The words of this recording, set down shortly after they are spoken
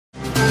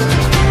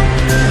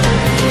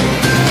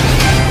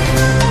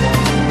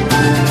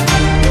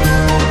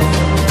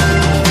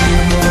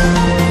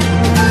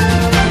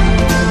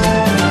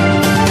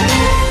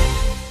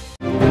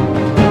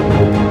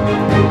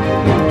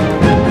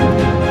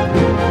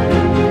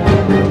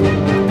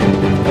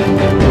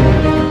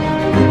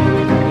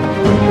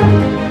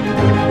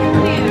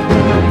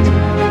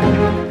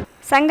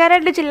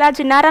సంగారెడ్డి జిల్లా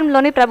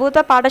జిన్నారంలోని ప్రభుత్వ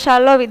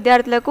పాఠశాలలో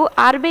విద్యార్థులకు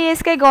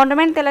RBSK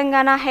government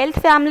Telangana health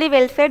family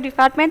welfare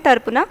department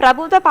తరపున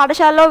ప్రభుత్వ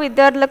పాఠశాలలో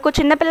విద్యార్థులకు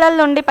చిన్నపిల్లల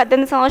నుండి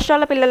 18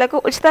 సంవత్సరాల పిల్లలకు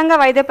ఉచితంగా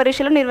వైద్య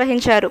పరీక్షలు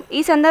నిర్వహించారు.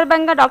 ఈ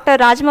సందర్భంగా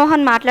డాక్టర్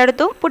రాజ్మోహన్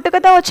మాట్లాడుతూ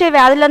పుట్టుకతో వచ్చే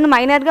వ్యాధులను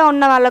మైనర్ గా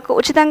ఉన్న వాళ్లకు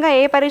ఉచితంగా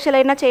ఏ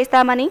పరీక్షలైనా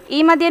చేస్తామని,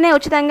 ఈ మధ్యనే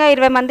ఉచితంగా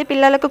 20 మంది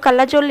పిల్లలకు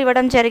కళ్ళజోళ్లు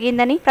ఇవ్వడం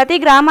జరిగిందని, ప్రతి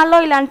గ్రామాల్లో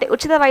ఇలాంటి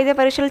ఉచిత వైద్య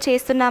పరీక్షలు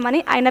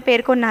చేస్తున్నామని ఆయన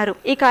పేర్కొన్నారు.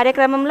 ఈ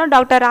కార్యక్రమంలో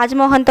డాక్టర్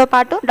రాజ్మోహన్ తో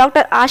పాటు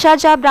డాక్టర్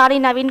ఆశాజాబ్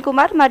నవీన్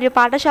కుమార్ మరియు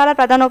పాఠశాల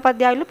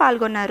ప్రధానోపాధ్యాయులు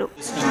పాల్గొన్నారు.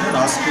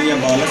 రాష్ట్రీయ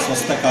బాల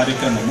స్వస్థ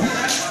కార్యక్రమము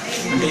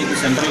అంటే ఇది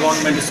సెంట్రల్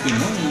గవర్నమెంట్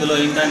స్కీమ్. ఇందులో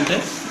ఏంటంటే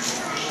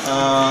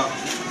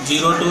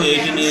 0 to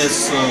 18 years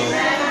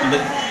అంటే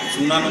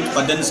 0 నుంచి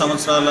 18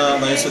 సంవత్సరాల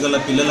వయసు గల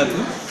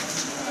పిల్లలకు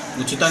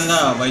ఉచితంగా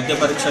వైద్య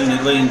పరీక్షలు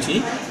నిర్వహించి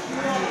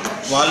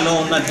వాళ్ళలో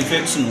ఉన్న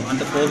డిఫెక్ట్స్ను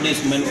అంటే 4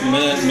 days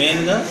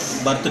మెయిన్గా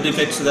బర్త్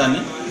డిఫెక్ట్స్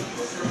కానీ,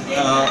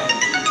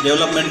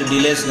 డెవలప్మెంట్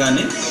డిలేస్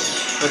కానీ,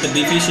 తర్వాత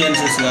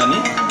డిఫిషియన్సీస్ కానీ,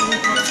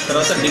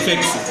 తర్వాత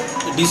డిఫెక్ట్స్,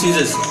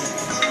 డిసీజెస్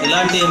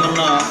ఇలాంటి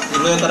ఏమన్నా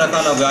 21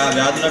 రకాల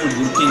వ్యాధులను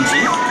గుర్తించి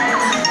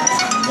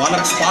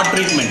వాళ్ళకి స్పాట్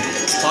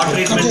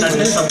ట్రీట్మెంట్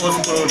అంటే సపోజ్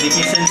ఇప్పుడు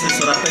డిఫిషియన్సీస్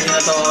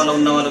రక్తహీనత వాళ్ళు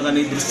ఉన్న వాళ్ళు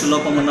కానీ,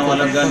 దృష్టిలోపం ఉన్న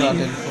వాళ్ళకి కానీ,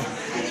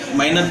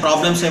 మైనర్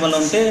ప్రాబ్లమ్స్ ఏమైనా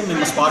ఉంటే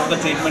మేము స్పాట్గా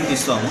ట్రీట్మెంట్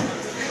ఇస్తాము.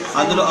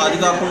 అందులో అది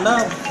కాకుండా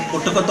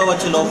పుట్టుకతో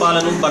వచ్చే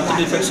లోపాలను, బర్త్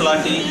డిఫెక్ట్స్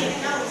లాంటి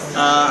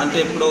అంటే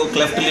ఇప్పుడు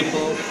క్లెఫ్ట్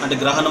లిప్ అంటే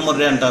గ్రహణ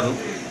మొర్రె అంటారు,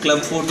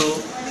 క్లబ్ ఫుట్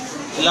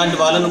ఇలాంటి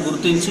వాళ్ళను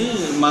గుర్తించి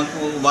మాకు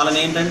వాళ్ళని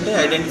ఏంటంటే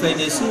ఐడెంటిఫై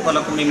చేసి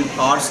వాళ్ళకు మేము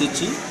కార్డ్స్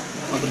ఇచ్చి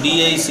మాకు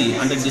డిఐసి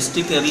అంటే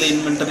డిస్ట్రిక్ట్ ఎర్లీ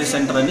ఇన్వెంటరీ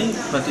సెంటర్ అని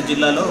ప్రతి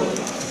జిల్లాలో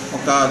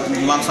ఒక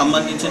మాకు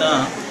సంబంధించిన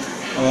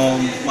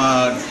మా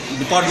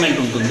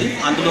డిపార్ట్మెంట్ ఉంటుంది.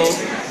 అందులో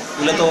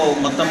వీళ్ళతో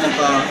మొత్తం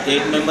ఒక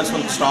 8 members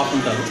వాళ్ళకి స్టాఫ్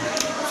ఉంటారు.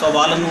 సో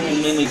వాళ్ళను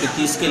మేము ఇక్కడ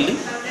తీసుకెళ్ళి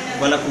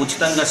వాళ్ళకు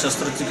ఉచితంగా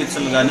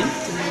శస్త్రచికిత్సలు కానీ,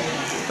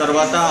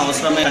 తర్వాత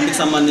అవసరమైన కంటికి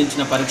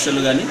సంబంధించిన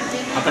పరీక్షలు కానీ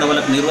అక్కడ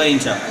వాళ్ళకి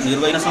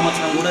నిర్వహించిన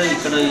సంవత్సరం కూడా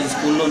ఇక్కడ ఈ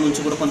స్కూల్లో నుంచి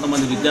కూడా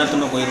కొంతమంది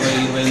విద్యార్థులు ఒక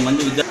 20-25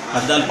 మంది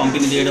అద్దాలు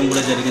పంపిణీ చేయడం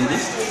కూడా జరిగింది.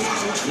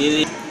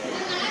 ఇది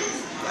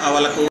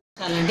వాళ్ళకు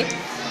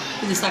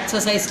ఇది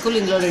సక్సెస్ హై స్కూల్.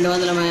 ఇందులో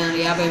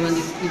 250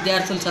 మంది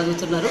విద్యార్థులు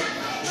చదువుతున్నారు.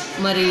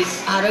 మరి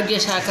ఆరోగ్య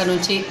శాఖ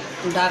నుంచి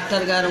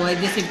డాక్టర్ గారు,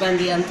 వైద్య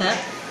సిబ్బంది అంతా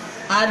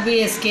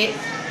ఆర్బీఎస్కే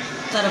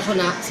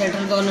తరఫున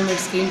సెంట్రల్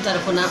గవర్నమెంట్ స్కీమ్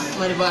తరఫున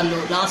మరి వాళ్ళు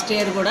లాస్ట్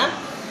ఇయర్ కూడా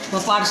మా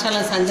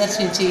పాఠశాలను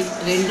సందర్శించి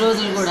 2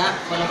 రోజులు కూడా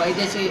వాళ్ళ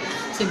వైద్య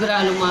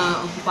శిబిరాలు మా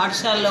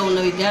పాఠశాలలో ఉన్న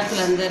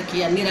విద్యార్థులందరికీ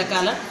అన్ని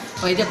రకాల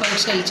వైద్య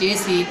పరీక్షలు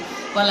చేసి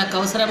వాళ్ళకు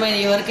అవసరమైన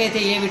ఎవరికైతే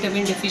ఏ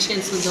విటమిన్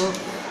డెఫిషియన్సీ ఉందో,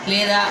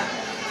 లేదా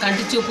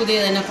కంటి చూపుది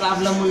ఏదైనా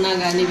ప్రాబ్లం ఉన్నా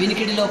కానీ,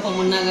 వినికిడి లోపం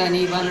ఉన్నా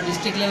కానీ వాళ్ళు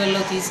డిస్ట్రిక్ట్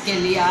లెవెల్లో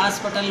తీసుకెళ్ళి ఆ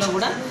హాస్పిటల్లో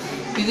కూడా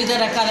వివిధ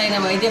రకాలైన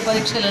వైద్య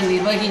పరీక్షలను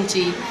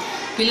నిర్వహించి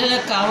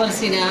పిల్లలకు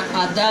కావలసిన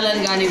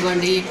అద్దాలను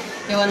కానివ్వండి,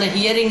 ఏమైనా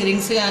హియరింగ్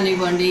రింగ్స్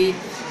కానివ్వండి,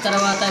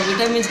 తర్వాత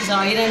విటమిన్స్,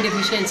 ఐరన్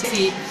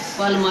డెఫిషియన్సీ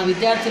వాళ్ళు మా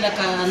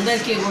విద్యార్థులకు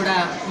అందరికీ కూడా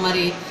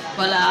మరి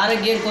వాళ్ళ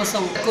ఆరోగ్యం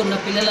కోసం ఉన్న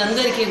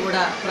పిల్లలందరికీ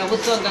కూడా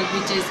ప్రభుత్వం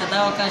కల్పించే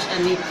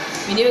సదావకాశాన్ని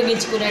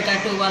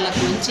వినియోగించుకునేటట్టు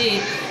వాళ్ళకు మంచి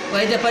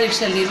వైద్య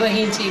పరీక్షలు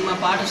నిర్వహించి మా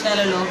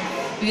పాఠశాలలో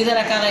వివిధ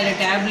రకాలైన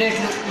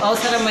ట్యాబ్లెట్లు,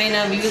 అవసరమైన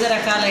వివిధ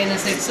రకాలైన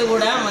సెట్స్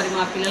కూడా మరి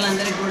మా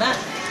పిల్లలందరికీ కూడా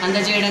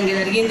అందజేయడం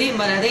జరిగింది.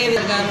 మరి అదే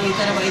విధంగా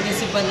ఇతర వైద్య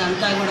సిబ్బంది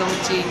అంతా కూడా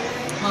వచ్చి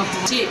మా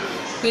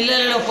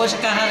పిల్లలలో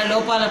పోషకాహార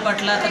లోపాల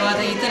పట్ల, తర్వాత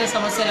ఇతర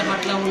సమస్యల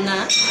పట్ల ఉన్న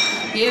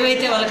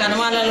ఏవైతే వాళ్ళకి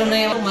అనుమానాలు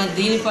ఉన్నాయో మరి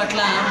దీని పట్ల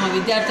మా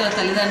విద్యార్థుల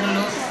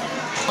తల్లిదండ్రులు,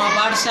 మా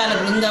పాఠశాల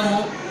బృందము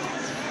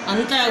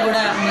అంతా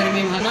కూడా మరి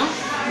మేము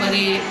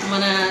మరి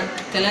మన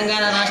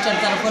తెలంగాణ రాష్ట్రం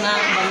తరఫున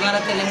బంగారు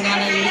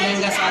తెలంగాణ ఈ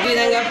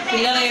విధంగా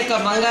పిల్లల యొక్క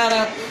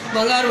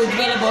బంగారు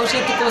ఉజ్వల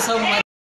భవిష్యత్తు కోసం మరి